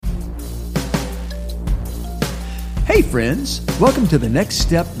Hey friends, welcome to the Next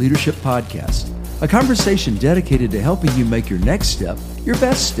Step Leadership Podcast, a conversation dedicated to helping you make your next step your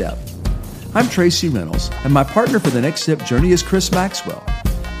best step. I'm Tracy Reynolds, and my partner for the Next Step journey is Chris Maxwell.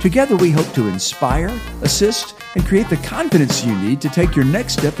 Together we hope to inspire, assist, and create the confidence you need to take your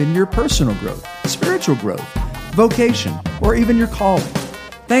next step in your personal growth, spiritual growth, vocation, or even your calling.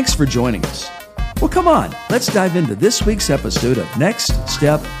 Thanks for joining us. Well, come on, let's dive into this week's episode of Next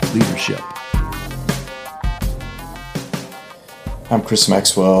Step Leadership. I'm Chris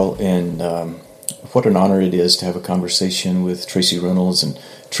Maxwell, and what an honor it is to have a conversation with Tracy Reynolds. And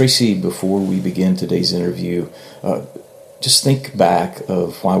Tracy, before we begin today's interview, just think back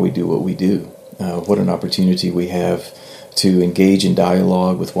of why we do what we do. What an opportunity we have to engage in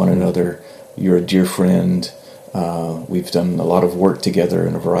dialogue with one another. You're a dear friend. We've done a lot of work together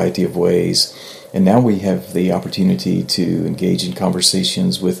in a variety of ways. And now we have the opportunity to engage in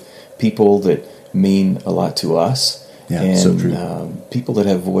conversations with people that mean a lot to us. Yeah, and so true. People that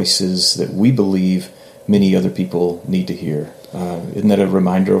have voices that we believe many other people need to hear. Isn't that a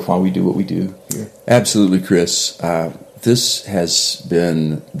reminder of why we do what we do here? Absolutely, Chris. This has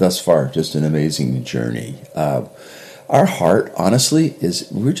been, thus far, just an amazing journey. Our heart, honestly, is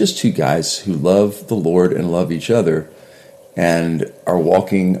we're just two guys who love the Lord and love each other and are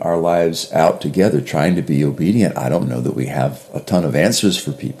walking our lives out together, trying to be obedient. I don't know that we have a ton of answers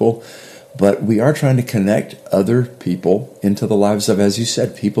for people, but we are trying to connect other people into the lives of, as you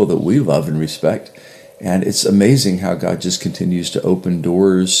said, people that we love and respect. And it's amazing how God just continues to open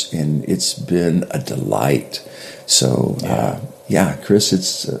doors, and it's been a delight. So, Chris,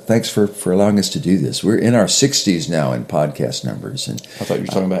 it's thanks for allowing us to do this. We're in our 60s now in podcast numbers. And I thought you were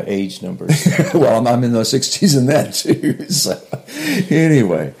talking about age numbers. Well, I'm in those 60s in that too. So,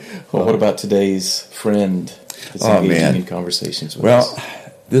 anyway. Well, what about today's friend that's engaging in conversations with us? Well,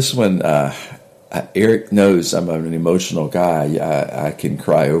 this one, Eric knows I'm an emotional guy. I can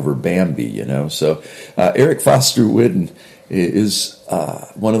cry over Bambi, you know. So Eric Foster Whidden is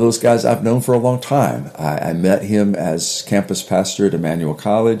one of those guys I've known for a long time. I met him as campus pastor at Emmanuel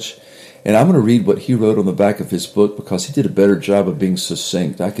College. And I'm going to read what he wrote on the back of his book because he did a better job of being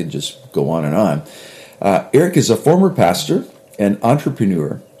succinct. I could just go on and on. Eric is a former pastor and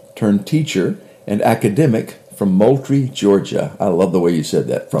entrepreneur turned teacher and academic from Moultrie, Georgia. I love the way you said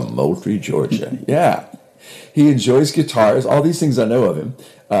that, from Moultrie, Georgia. Yeah. He enjoys guitars, all these things I know of him.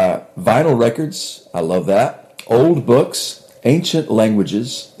 Vinyl records, I love that. Old books, ancient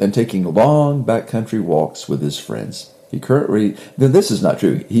languages, and taking long backcountry walks with his friends. He currently, then this is not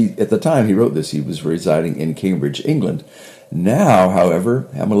true. At the time he wrote this, he was residing in Cambridge, England. Now, however,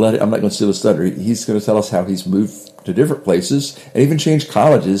 I'm not going to steal his thunder. He's going to tell us how he's moved to different places and even changed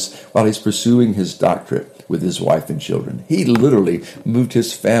colleges while he's pursuing his doctorate with his wife and children. He literally moved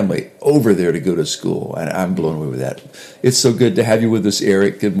his family over there to go to school, and I'm blown away with that. It's so good to have you with us,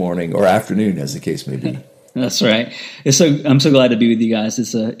 Eric. Good morning, or afternoon, as the case may be. That's right. I'm so glad to be with you guys.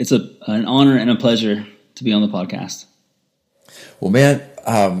 It's an honor and a pleasure to be on the podcast. Well, man,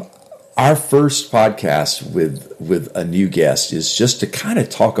 our first podcast with a new guest is just to kind of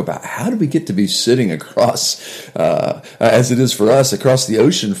talk about how do we get to be sitting across, as it is for us, across the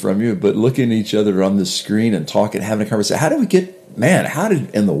ocean from you, but looking at each other on the screen and talking, having a conversation. How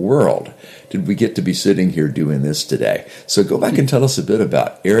in the world did we get to be sitting here doing this today? So go back and tell us a bit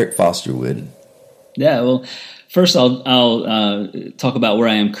about Eric Foster Whidden. Yeah, well, first I'll talk about where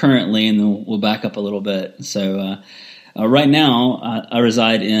I am currently, and then we'll back up a little bit. So right now, I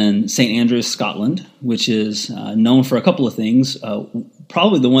reside in St. Andrews, Scotland, which is known for a couple of things.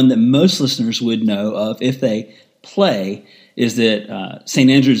 Probably the one that most listeners would know of if they play is that St.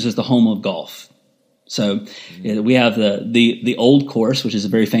 Andrews is the home of golf. So we have the Old Course, which is a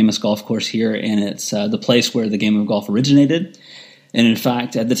very famous golf course here, and it's the place where the game of golf originated. And in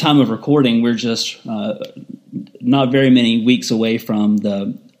fact, at the time of recording, we're just not very many weeks away from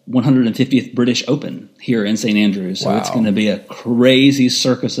the 150th British Open here in St. Andrews. So Wow. It's going to be a crazy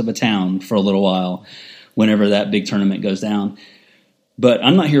circus of a town for a little while whenever that big tournament goes down. But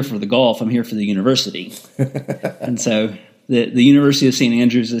I'm not here for the golf. I'm here for the university. And so the University of St.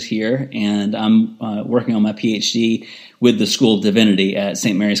 Andrews is here, and I'm working on my PhD with the School of Divinity at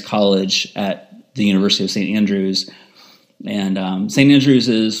St. Mary's College at the University of St. Andrews. And St. Andrews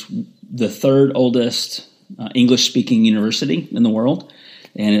is the third oldest English-speaking university in the world.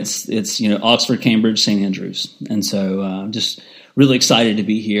 And it's Oxford, Cambridge, St. Andrews, and so just really excited to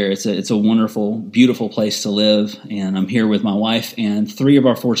be here. It's a wonderful, beautiful place to live, and I'm here with my wife and 3 of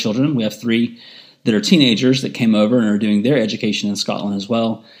our 4 children. We have 3 that are teenagers that came over and are doing their education in Scotland as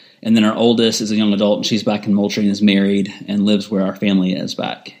well. And then our oldest is a young adult, and she's back in Moultrie and is married and lives where our family is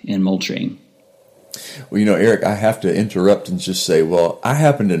back in Moultrie. Well, Eric, I have to interrupt and just say, well, I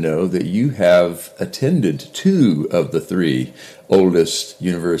happen to know that you have attended 2 of the 3 oldest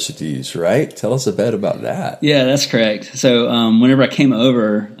universities, right? Tell us a bit about that. Yeah, that's correct. So whenever I came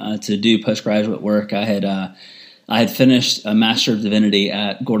over to do postgraduate work, I had finished a Master of Divinity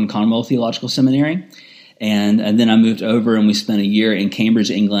at Gordon Conwell Theological Seminary. And then I moved over and we spent a year in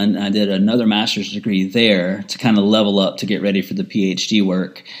Cambridge, England. And I did another master's degree there to kind of level up to get ready for the PhD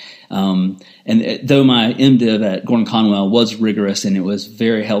work. Though my MDiv at Gordon Conwell was rigorous and it was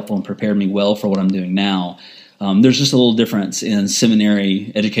very helpful and prepared me well for what I'm doing now, there's just a little difference in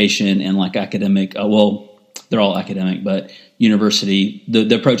seminary education and like academic, they're all academic, but university,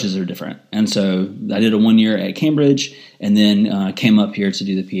 the approaches are different. And so I did a 1 year at Cambridge and then came up here to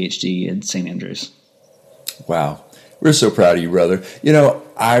do the PhD at St. Andrews. Wow. We're so proud of you, brother.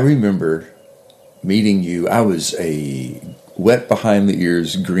 I remember meeting you. I was a wet behind the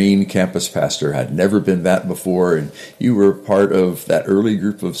ears green campus pastor. I'd never been that before, and you were part of that early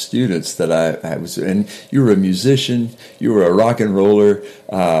group of students that I was. And you were a musician, you were a rock and roller,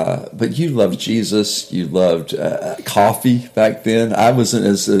 but you loved Jesus. You loved coffee back then. I wasn't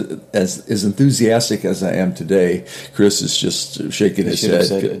as enthusiastic as I am today. Chris is just shaking his head.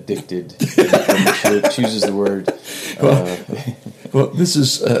 Said addicted. Chooses the word. Well, this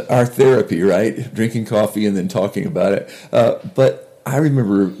is our therapy, right? Drinking coffee and then talking about it. But I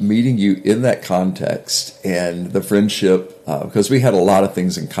remember meeting you in that context and the friendship, because we had a lot of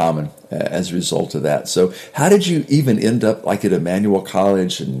things in common as a result of that. So how did you even end up like at Emmanuel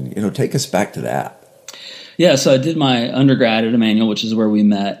College? And, take us back to that. Yeah, so I did my undergrad at Emmanuel, which is where we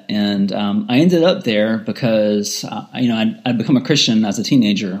met. And I ended up there because, I'd become a Christian as a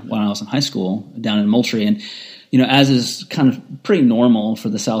teenager when I was in high school down in Moultrie. And as is kind of pretty normal for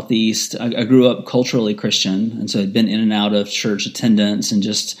the Southeast, I grew up culturally Christian, and so I'd been in and out of church attendance, and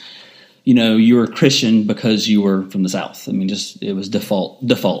just, you were Christian because you were from the South. I mean, just it was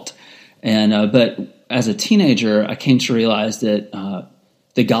default. And but as a teenager, I came to realize that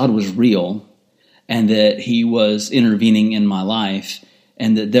God was real, and that He was intervening in my life,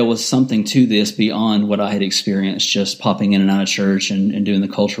 and that there was something to this beyond what I had experienced, just popping in and out of church and doing the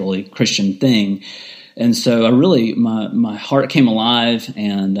culturally Christian thing. And so my heart came alive,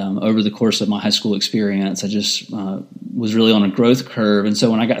 and over the course of my high school experience, I just was really on a growth curve. And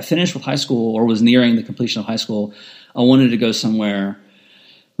so when I got finished with high school, or was nearing the completion of high school, I wanted to go somewhere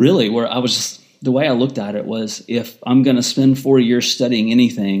really where I was just, the way I looked at it was, if I'm going to spend 4 years studying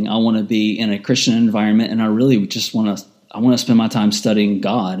anything, I want to be in a Christian environment, and I really just want to spend my time studying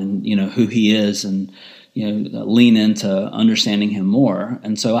God and, who He is, and lean into understanding Him more.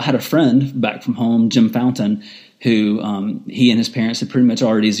 And so I had a friend back from home, Jim Fountain, who he and his parents had pretty much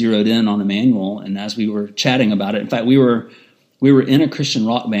already zeroed in on Emmanuel. And as we were chatting about it, in fact, we were in a Christian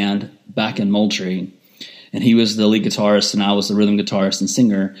rock band back in Moultrie, and he was the lead guitarist and I was the rhythm guitarist and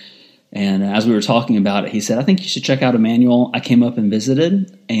singer. And as we were talking about it, he said, I think you should check out Emmanuel. I came up and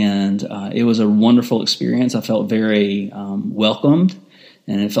visited, and it was a wonderful experience. I felt very welcomed.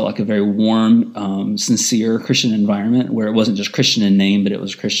 And it felt like a very warm, sincere Christian environment where it wasn't just Christian in name, but it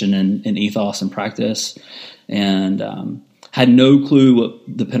was Christian in ethos and practice. And had no clue what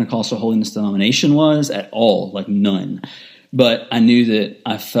the Pentecostal Holiness denomination was at all, like none. But I knew that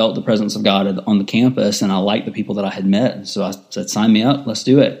I felt the presence of God on the campus, and I liked the people that I had met. And so I said, sign me up, let's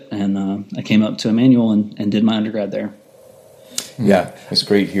do it. And I came up to Emmanuel and did my undergrad there. Yeah, it's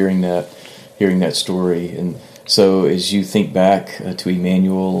great hearing that story. And so as you think back to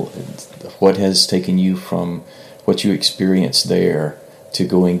Emmanuel, what has taken you from what you experienced there to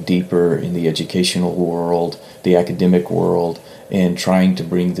going deeper in the educational world, the academic world, and trying to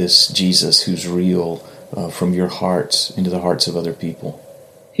bring this Jesus who's real from your hearts into the hearts of other people?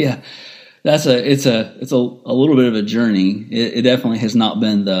 Yeah, it's a little bit of a journey. It definitely has not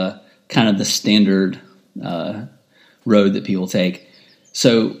been the kind of the standard road that people take.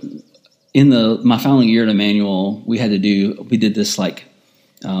 So in my final year at Emmanuel, we did this like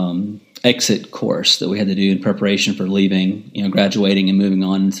exit course that we had to do in preparation for leaving, graduating and moving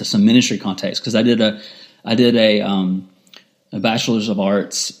on into some ministry context. Because I did a bachelor's of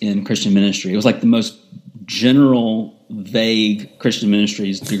arts in Christian ministry. It was like the most general, vague Christian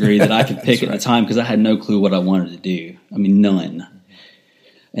ministries degree that I could pick at the time, because I had no clue what I wanted to do. I mean, none.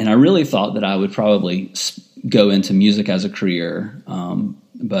 And I really thought that I would probably go into music as a career,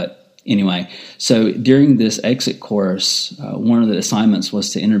 but anyway, so during this exit course, one of the assignments was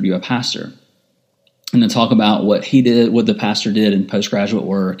to interview a pastor and to talk about what he did, what the pastor did in postgraduate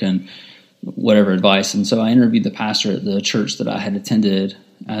work and whatever advice. And so I interviewed the pastor at the church that I had attended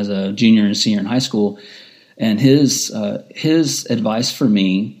as a junior and senior in high school. And his advice for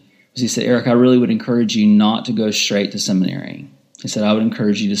me was he said, Eric, I really would encourage you not to go straight to seminary. He said, I would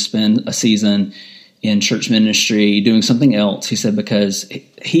encourage you to spend a season in church ministry, doing something else. He said, because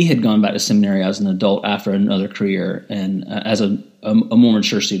he had gone back to seminary as an adult after another career and as a more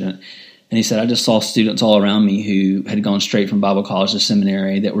mature student. And he said, I just saw students all around me who had gone straight from Bible college to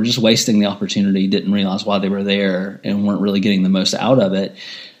seminary that were just wasting the opportunity, didn't realize why they were there, and weren't really getting the most out of it.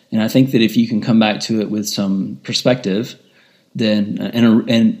 And I think that if you can come back to it with some perspective, then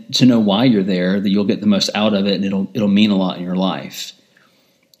and to know why you're there, that you'll get the most out of it, and it'll mean a lot in your life.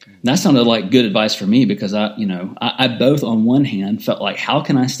 And that sounded like good advice for me, because I both on one hand felt like, how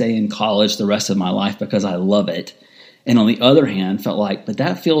can I stay in college the rest of my life because I love it? And on the other hand, felt like, but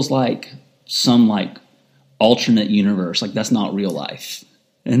that feels like some like alternate universe, like that's not real life.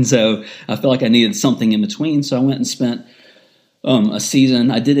 And so I felt like I needed something in between. So I went and spent a season.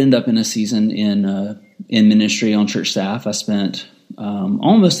 I did end up in a season in ministry on church staff. I spent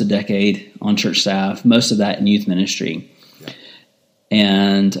almost a decade on church staff, most of that in youth ministry. Yeah.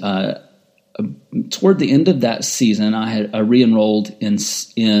 And toward the end of that season, I re-enrolled in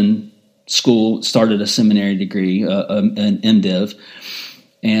school, started a seminary degree, an MDiv,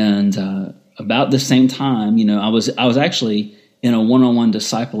 and about the same time, I was actually in a one-on-one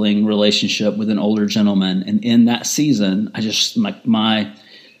discipling relationship with an older gentleman, and in that season, I just my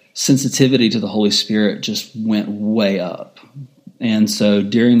sensitivity to the Holy Spirit just went way up, and so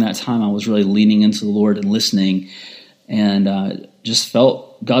during that time, I was really leaning into the Lord and listening, and just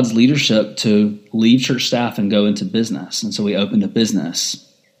felt God's leadership to leave church staff and go into business, and so we opened a business.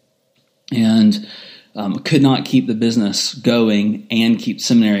 And could not keep the business going and keep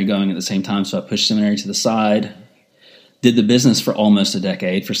seminary going at the same time. So I pushed seminary to the side, did the business for almost a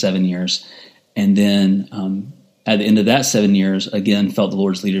decade, for 7 years. And then at the end of that 7 years, again, felt the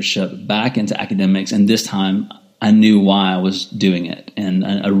Lord's leadership back into academics. And this time I knew why I was doing it. And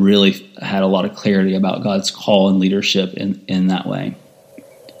I really had a lot of clarity about God's call and leadership in that way.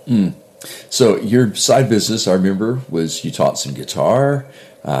 Mm. So your side business, I remember, was you taught some guitar.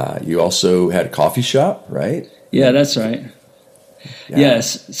 You also had a coffee shop, right? Yeah, that's right. Yeah.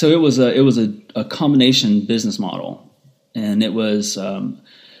 Yes. So it was a combination business model, and it was a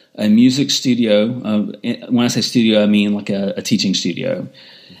music studio. When I say studio, I mean like a teaching studio.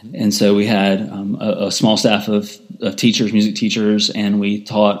 Mm-hmm. And so we had a small staff of teachers, music teachers, and we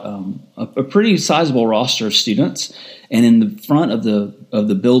taught a pretty sizable roster of students. And in the front of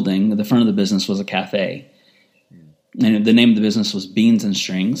the building, the front of the business was a cafe. And the name of the business was Beans and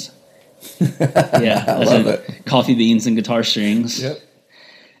Strings. Yeah, I love it. Coffee beans and guitar strings. Yep.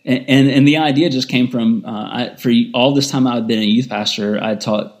 And the idea just came from for all this time I'd been a youth pastor, I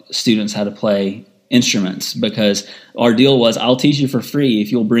taught students how to play instruments, because our deal was, I'll teach you for free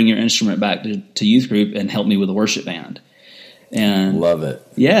if you'll bring your instrument back to youth group and help me with a worship band. And love it.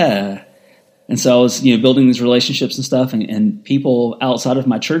 Yeah. And so I was building these relationships and stuff, and people outside of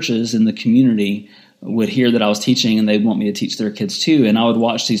my churches in the community would hear that I was teaching, and they'd want me to teach their kids too. And I would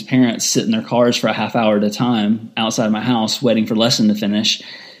watch these parents sit in their cars for a half hour at a time outside my house waiting for lesson to finish.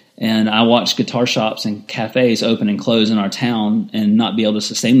 And I watched guitar shops and cafes open and close in our town and not be able to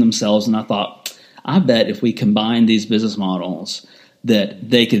sustain themselves. And I thought, I bet if we combine these business models that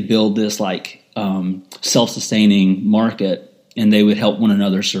they could build this like self-sustaining market, and they would help one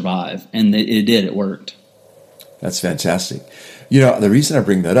another survive. And it did. It worked. That's fantastic. The reason I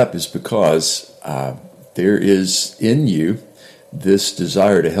bring that up is because there is in you this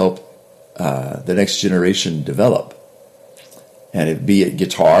desire to help the next generation develop. And be it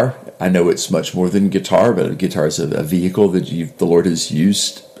guitar, I know it's much more than guitar, but guitar is a vehicle that the Lord has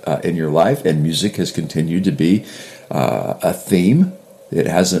used in your life, and music has continued to be a theme. It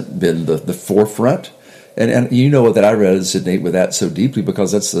hasn't been the forefront. And that I resonate with that so deeply,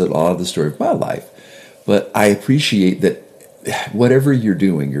 because that's a lot of the story of my life. But I appreciate that whatever you're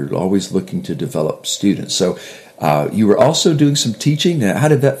doing, you're always looking to develop students. So you were also doing some teaching. Now, how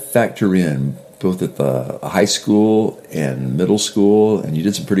did that factor in, both at the high school and middle school? And you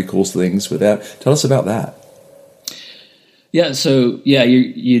did some pretty cool things with that. Tell us about that. Yeah, so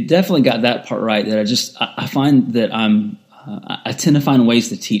you definitely got that part right. That I find that I tend to find ways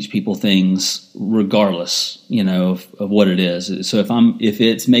to teach people things regardless, of what it is. So if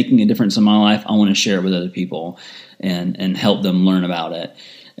it's making a difference in my life, I want to share it with other people and help them learn about it.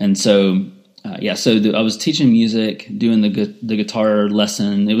 And so, I was teaching music, doing the guitar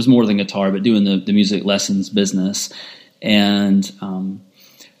lesson. It was more than guitar, but doing the music lessons business. And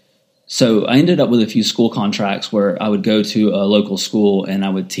so I ended up with a few school contracts where I would go to a local school and I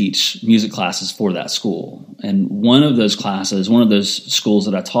would teach music classes for that school. And one of those schools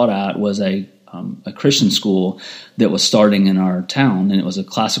that I taught at was a a Christian school that was starting in our town, and it was a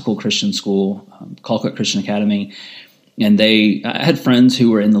classical Christian school, Colquitt Christian Academy. And I had friends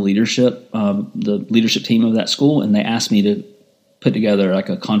who were in the leadership team of that school, and they asked me to put together like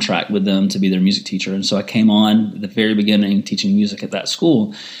a contract with them to be their music teacher. And so I came on at the very beginning teaching music at that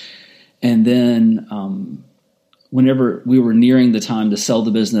school. And then whenever we were nearing the time to sell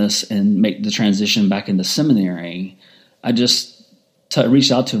the business and make the transition back into seminary, I just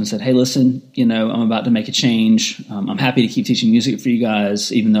reached out to him and said, hey, listen, I'm about to make a change. I'm happy to keep teaching music for you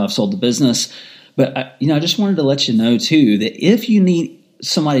guys, even though I've sold the business. But I just wanted to let you know too, that if you need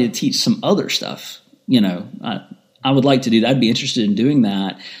somebody to teach some other stuff, I would like to do that. I'd be interested in doing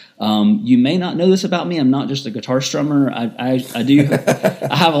that. You may not know this about me. I'm not just a guitar strummer.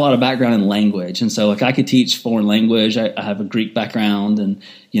 I have a lot of background in language. And so like I could teach foreign language. I have a Greek background, and,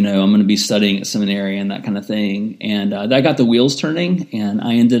 I'm going to be studying at seminary and that kind of thing. And that got the wheels turning, and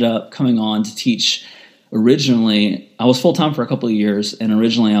I ended up coming on to teach. Originally, I was full-time for a couple of years, and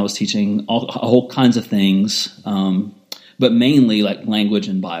originally I was teaching all whole kinds of things, but mainly like language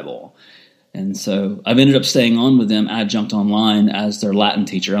and Bible. And so I've ended up staying on with them adjunct online as their Latin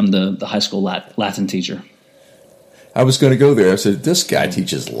teacher. I'm the high school Latin teacher. I was going to go there. I said, this guy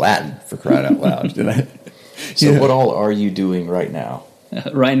teaches Latin, for crying out loud. So what all are you doing right now?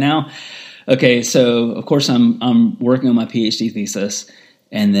 Right now? Okay, so of course I'm working on my PhD thesis.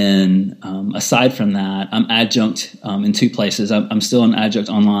 And then aside from that, I'm adjunct in two places. I'm still an adjunct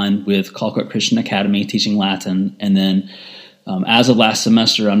online with Colquitt Christian Academy teaching Latin. And then as of last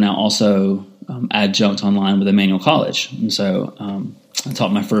semester, I'm now also adjunct online with Emmanuel College. And so I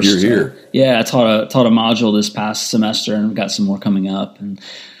taught my first. You're here. I taught a module this past semester, and I've got some more coming up, and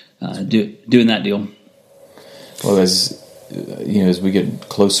doing that deal. Well, as we get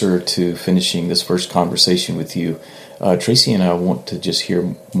closer to finishing this first conversation with you, Tracy and I want to just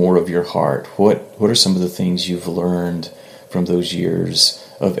hear more of your heart. What are some of the things you've learned from those years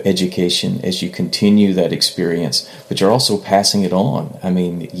of education as you continue that experience, but you're also passing it on? I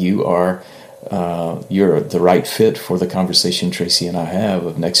mean, you're the right fit for the conversation Tracy and I have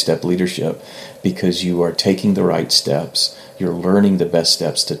of Next Step Leadership, because you are taking the right steps, you're learning the best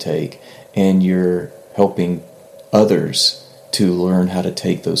steps to take, and you're helping others to learn how to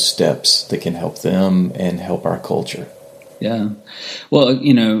take those steps that can help them and help our culture. Yeah. Well,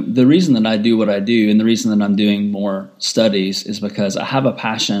 the reason that I do what I do, and the reason that I'm doing more studies, is because I have a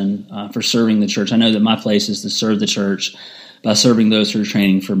passion for serving the church. I know that my place is to serve the church by serving those who are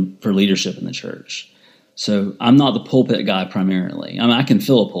training for leadership in the church. So I'm not the pulpit guy primarily. I mean, I can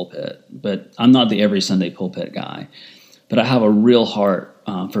fill a pulpit, but I'm not the every Sunday pulpit guy. But I have a real heart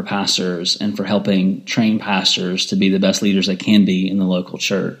for pastors and for helping train pastors to be the best leaders they can be in the local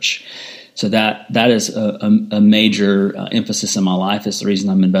church. So that is a major emphasis in my life. It's the reason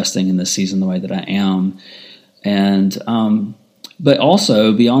I'm investing in this season the way that I am. And but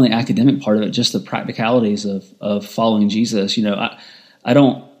also beyond the academic part of it, just the practicalities of following Jesus. I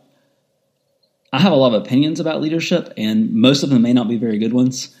have a lot of opinions about leadership, and most of them may not be very good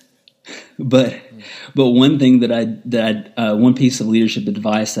ones. But one thing one piece of leadership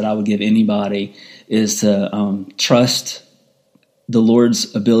advice that I would give anybody is to trust the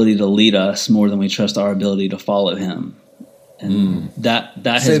Lord's ability to lead us more than we trust our ability to follow Him. And that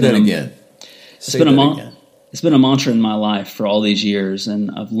has Say been that again. It's been a mantra in my life for all these years, and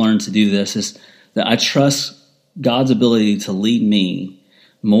I've learned to do this, is that I trust God's ability to lead me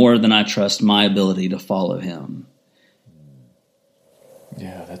more than I trust my ability to follow Him.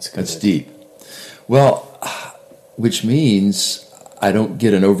 Yeah, that's good. That's deep. Well, which means I don't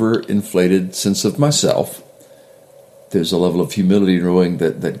get an overinflated sense of myself. There's a level of humility knowing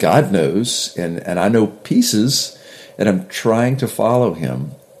that God knows, and I know pieces, and I'm trying to follow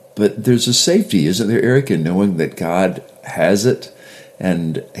Him. But there's a safety, isn't there, Eric, in knowing that God has it,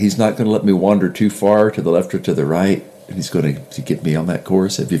 and He's not going to let me wander too far to the left or to the right, and He's going to get me on that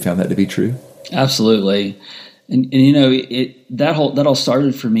course. Have you found that to be true? Absolutely. And that all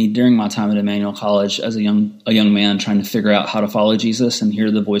started for me during my time at Emmanuel College as a young man trying to figure out how to follow Jesus and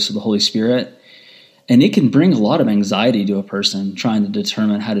hear the voice of the Holy Spirit. And it can bring a lot of anxiety to a person trying to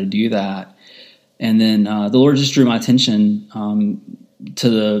determine how to do that. And then the Lord just drew my attention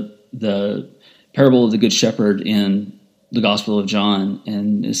to the parable of the Good Shepherd in the Gospel of John.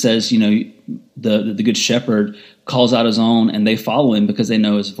 And it says, the Good Shepherd calls out his own, and they follow him because they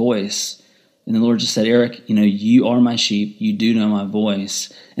know his voice. And the Lord just said, Eric, you are my sheep. You do know my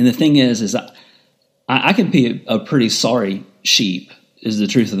voice. And the thing is I can be a pretty sorry sheep, is the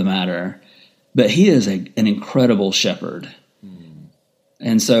truth of the matter. But He is an incredible shepherd.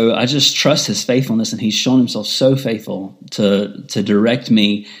 And so I just trust His faithfulness, and He's shown Himself so faithful to direct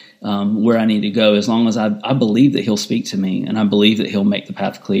me where I need to go, as long as I believe that He'll speak to me, and I believe that He'll make the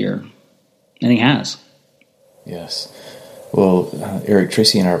path clear. And He has. Yes. Well, Eric,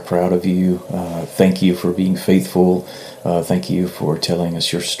 Tracy and I are proud of you. Thank you for being faithful. Thank you for telling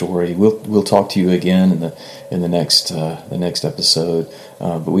us your story. We'll talk to you again in the next episode.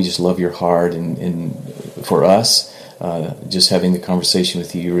 But we just love your heart, and for us, just having the conversation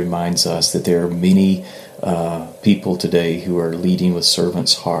with you reminds us that there are many people today who are leading with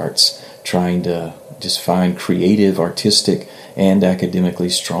servants' hearts, trying to just find creative, artistic, and academically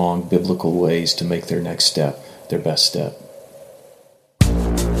strong biblical ways to make their next step their best step.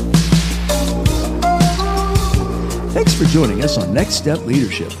 Thanks for joining us on Next Step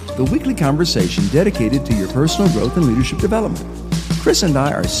Leadership, the weekly conversation dedicated to your personal growth and leadership development. Chris and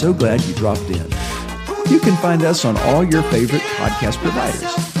I are so glad you dropped in. You can find us on all your favorite podcast providers.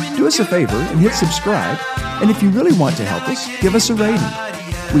 Do us a favor and hit subscribe, and if you really want to help us, give us a rating.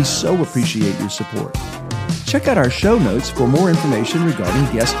 We so appreciate your support. Check out our show notes for more information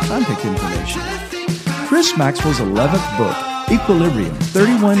regarding guest contact information. Chris Maxwell's 11th book, Equilibrium,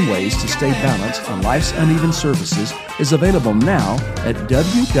 31 Ways to Stay Balanced on Life's Uneven Surfaces, is available now at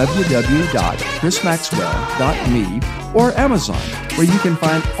www.chrismaxwell.me or Amazon, where you can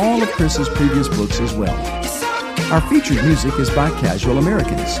find all of Chris's previous books as well. Our featured music is by Casual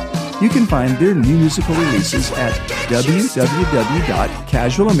Americans. You can find their new musical releases at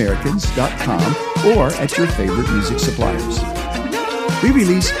www.casualamericans.com or at your favorite music suppliers. We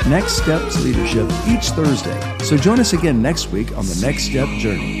release Next Steps Leadership each Thursday, so join us again next week on the Next Step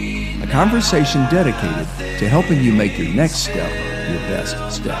Journey, a conversation dedicated to helping you make your next step your best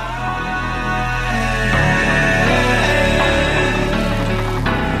step.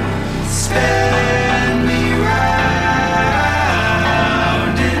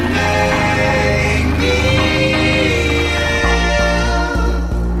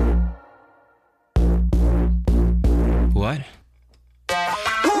 What?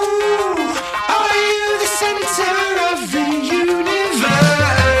 Ooh, are you listening to